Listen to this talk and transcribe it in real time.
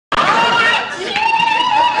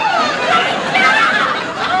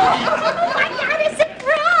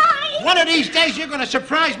days you're going to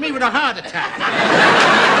surprise me with a heart attack. Now,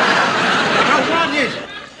 what is it?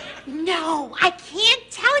 No, I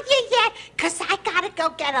can't tell you yet, because I got to go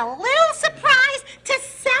get a little surprise to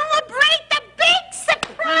celebrate the big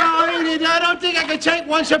surprise. Oh, Edith, I don't think I can take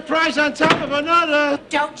one surprise on top of another.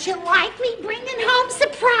 Don't you like me bringing home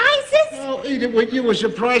surprises? Oh, Edith, with you, a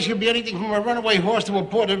surprise could be anything from a runaway horse to a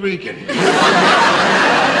Puerto Rican. It's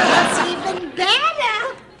even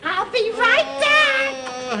better. I'll be right back.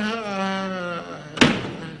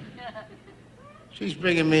 She's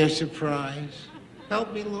bringing me a surprise.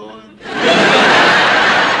 Help me, Lord.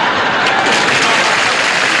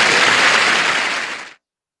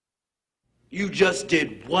 You just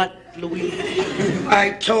did what, Louise?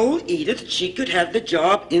 I told Edith she could have the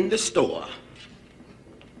job in the store.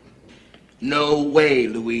 No way,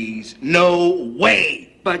 Louise. No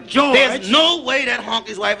way. But George... There's no way that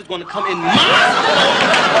honky's wife is going to come in my store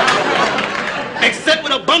except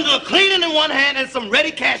with a bundle of cleaning in one hand and some ready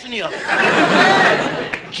cash in the other.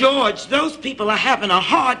 George, those people are having a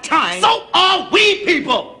hard time. So are we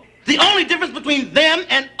people. The only difference between them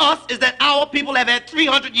and us is that our people have had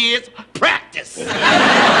 300 years practice.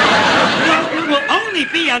 Well, it will only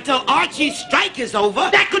be until Archie's strike is over.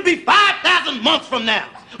 That could be 5,000 months from now.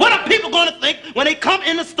 What are people going to think when they come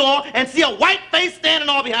in the store and see a white face standing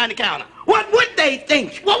all behind the counter? What would they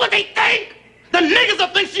think? What would they think? The niggas will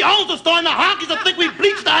think she owns the store and the honkies will think we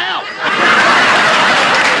bleached the house.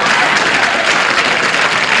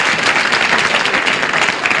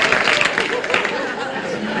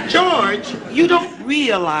 George, you don't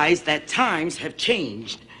realize that times have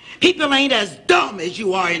changed. People ain't as dumb as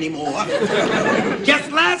you are anymore.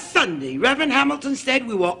 Just last Sunday, Reverend Hamilton said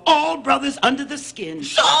we were all brothers under the skin.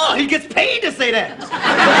 Sure, he gets paid to say that.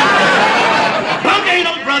 Punk ain't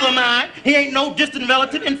no brother of mine. He ain't no distant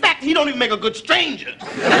relative. In fact, he don't even make a good stranger.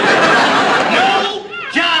 No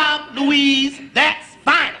job, Louise. That's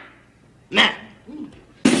final. Now.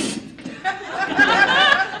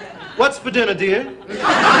 What's for dinner, dear?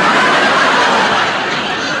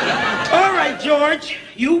 All right, George,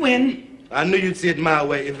 you win. I knew you'd see it my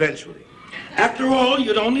way eventually. After all,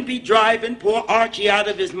 you'd only be driving poor Archie out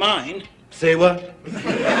of his mind. Say what?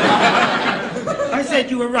 I said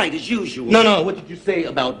you were right, as usual. No, what did you say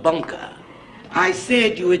about Bunker? I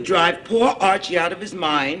said you would drive poor Archie out of his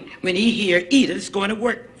mind when he hear Edith's going to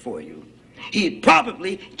work for you. He'd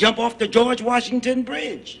probably jump off the George Washington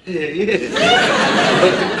Bridge. Yeah.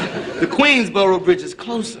 But the Queensboro Bridge is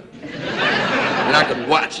closer. And I could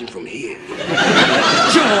watch him from here.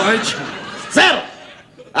 George! Settle!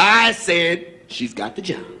 I said she's got the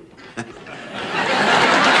job.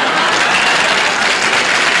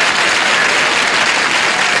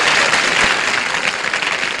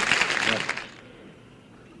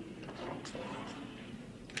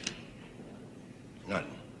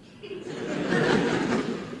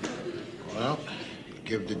 Well, you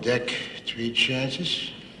give the deck 3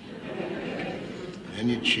 chances, then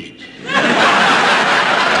you cheat.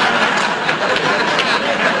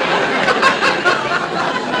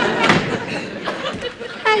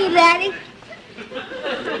 Hey, Daddy.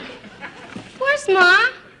 Where's Ma? I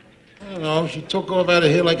don't know, she took off out of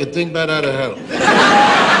here like a dingbat out of hell.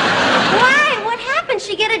 Why? What happened?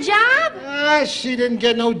 She get a job? She didn't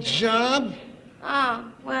get no job. Oh,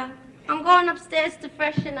 well, I'm going upstairs to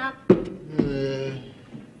freshen up.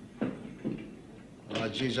 Oh,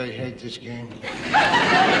 geez, I hate this game.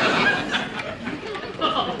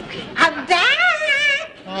 I'm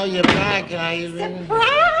back. Oh, you're back, are you? Look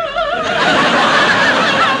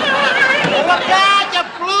out, you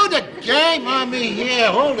blew the game on me here.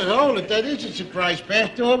 Hold it. That is a surprise,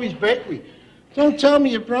 Pastor Orby's Bakery. Don't tell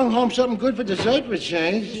me you brought home something good for dessert for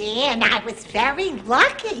change. Yeah, and I was very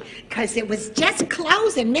lucky, because it was just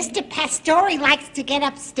closing. Mr. Pastore likes to get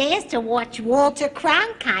upstairs to watch Walter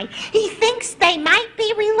Cronkite. He thinks they might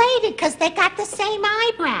be related, because they got the same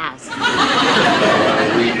eyebrows.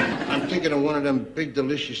 I'm thinking of one of them big,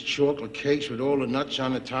 delicious chocolate cakes with all the nuts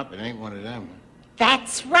on the top. It ain't one of them.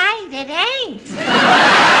 That's right, it ain't. It's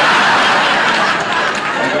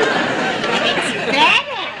better.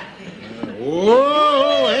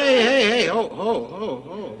 Whoa, hey,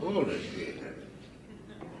 hold it here.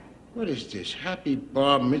 What is this? Happy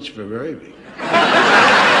bar mitzvah Irving.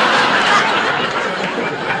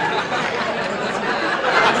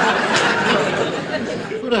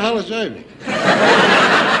 Who the hell is Irving?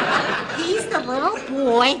 He's the little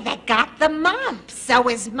boy that got the mumps, so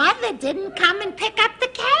his mother didn't come and pick up the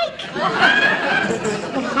cake.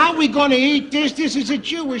 Well, how are we going to eat this? This is a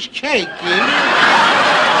Jewish cake,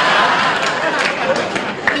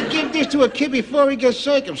 You give this to a kid before he gets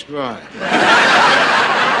circumscribed.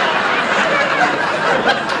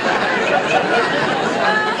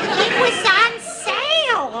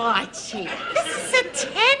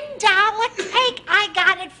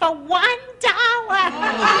 for $1.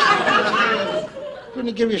 Couldn't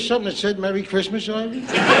he give you something that said Merry Christmas, Ivy?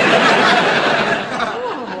 Oh,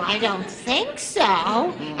 I don't think so.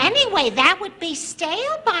 Anyway, that would be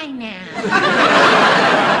stale by now.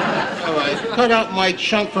 All right, cut out my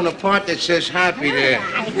chunk from the part that says happy there.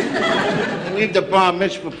 And leave the bar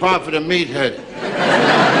mitzvah part for the meathead.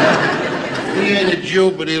 He ain't a Jew,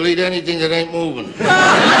 but he'll eat anything that ain't moving.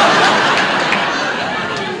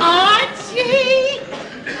 Archie,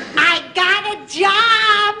 I got a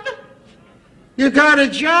job. You got a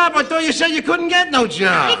job? I thought you said you couldn't get no I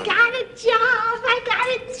job. got a job.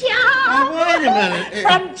 Oh, wait a minute.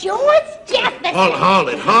 From George Jefferson. Hold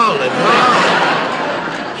it.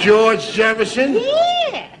 George Jefferson?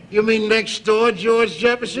 Yeah. You mean next door George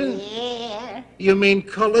Jefferson? Yeah. You mean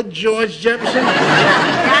colored George Jefferson?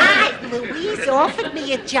 Right. Louise offered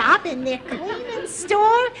me a job in their cleaning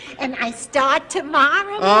store, and I start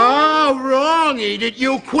tomorrow. Oh, wrong, Edith.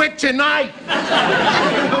 You quit tonight.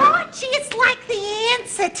 Archie, it's like the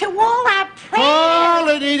answer to all our prayers. Hold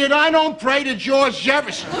it, Edith. I don't pray to George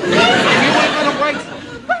Jefferson. You ain't gonna wait for me.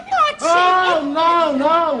 But Archie... Oh,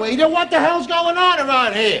 no, Edith. What the hell's going on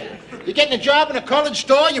around here? You getting a job in a colored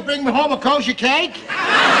store? You bring me home a kosher cake?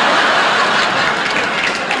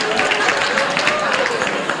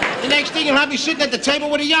 The next thing you'll have me sitting at the table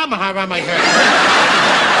with a Yamaha around my head.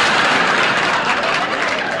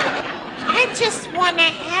 I just want to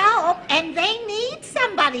help, and they need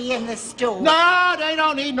somebody in the store. No, they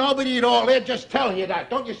don't need nobody at all. They're just telling you that.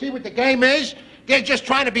 Don't you see what the game is? They're just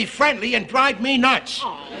trying to be friendly and drive me nuts.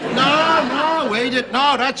 Oh. No, Edith.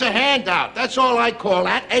 No, that's a handout. That's all I call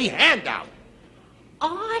that, a handout.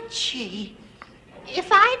 Archie, if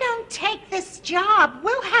I don't take this job,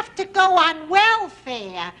 we'll have to go on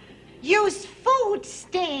welfare. Use food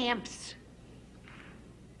stamps.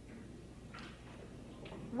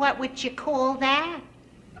 What would you call that?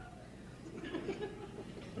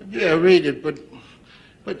 Yeah, read it, but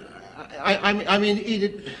I mean,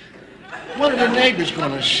 Edith, what are the neighbors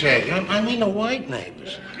going to say? I mean, the white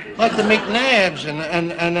neighbors, like the McNabbs and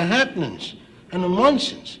the Hepnans and the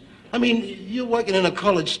Munsons. I mean, you're working in a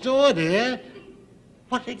colored store there.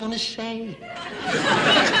 What are they going to say?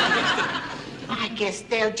 I guess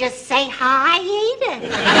they'll just say hi, Edith.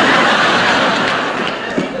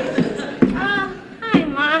 Hi,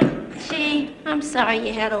 Ma. Gee, I'm sorry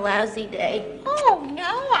you had a lousy day. Oh,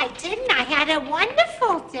 no, I didn't. I had a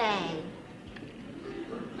wonderful day.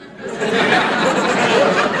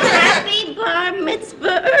 Happy Bar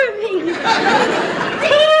Mitzvah Irving.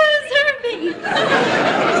 Where's Irving?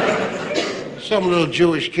 Some little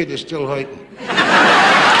Jewish kid is still hurting.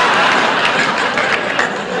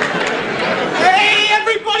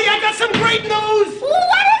 Some great news! What is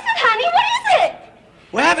it, honey? What is it?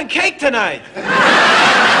 We're having cake tonight.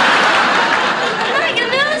 Honey, your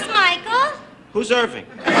news, Michael. Who's Irving?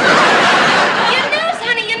 Your news,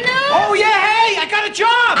 honey, your news. Oh, yeah, hey, I got a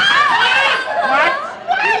job! What?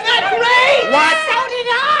 Isn't that great? What? So did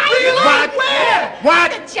I. Really? What? Where? What?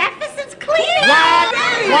 The Jefferson's cleaning. What?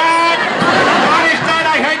 What is that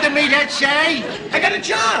I heard the meathead say? I got a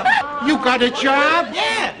job. You got a job?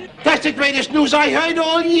 Yeah. That's the greatest news I heard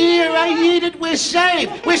all year. I heard it. We're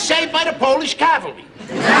saved. We're saved by the Polish cavalry.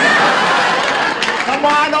 Come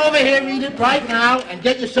on over here, Edith, right now, and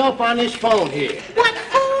get yourself on this phone here. What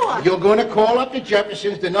for? You're going to call up the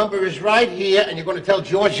Jeffersons. The number is right here, and you're going to tell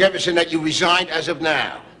George Jefferson that you resigned as of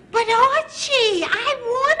now. But Archie, I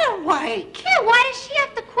want to work. Yeah, why does she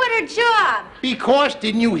have to quit her job? Because,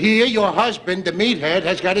 didn't you hear, your husband, the meathead,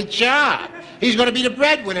 has got a job. He's going to be the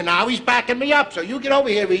breadwinner now. He's backing me up. So you get over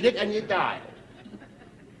here, Edith, and you die.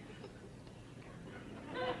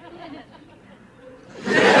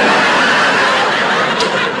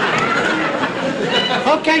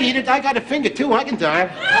 Okay, Edith, I got a finger, too. I can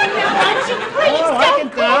dive. Archie, please Oh, I can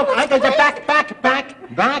don't dive. go. I can dive.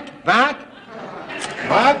 Back.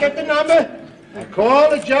 I'll get the number. I'll call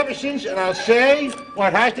the Jeffersons, and I'll say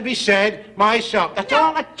what has to be said myself. That's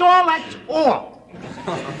all.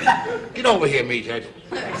 Get over here, meathead.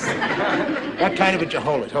 What kind of a...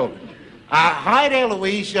 Hold it. Hi there,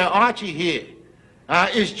 Louise. Archie here.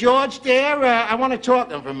 Is George there? I want to talk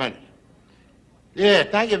to him for a minute. Yeah,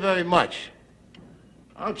 thank you very much.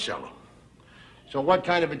 I'll sell him. So what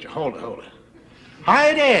kind of a... Hold it.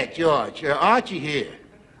 Hi there, George. Archie here.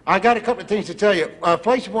 I got a couple of things to tell you.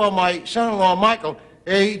 First of all, my son-in-law, Michael,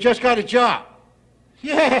 he just got a job.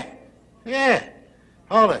 Yeah.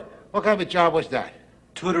 Hold it. What kind of a job was that?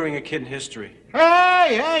 Tutoring a kid in history.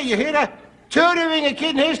 Hey, you hear that? Tutoring a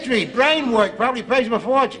kid in history. Brain work. Probably pays him a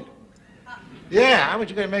fortune. Yeah, how much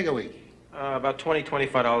you gonna make a week? About $20,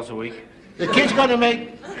 $25 a week. The kid's gonna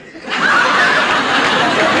make...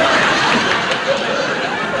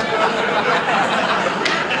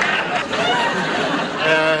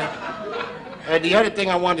 The other thing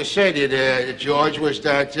I wanted to say to you there, George, was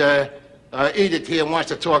that Edith here wants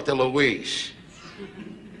to talk to Louise.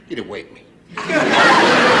 Edith, wake me. Get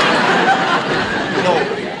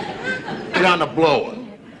over here. Get on the blower.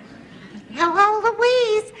 Hello,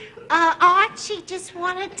 Louise. Archie just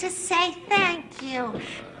wanted to say thank you.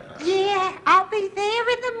 Yeah, I'll be there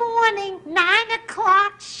in the morning, 9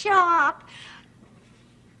 o'clock sharp.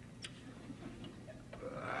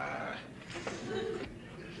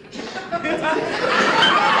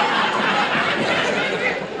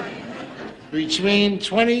 Between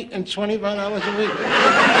 20 and 25 hours a week.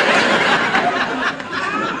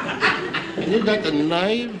 And you got the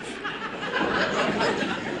nerve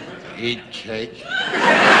to eat cake?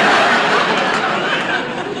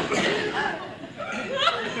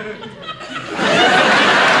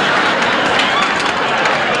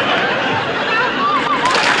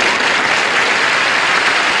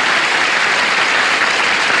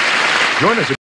 Join us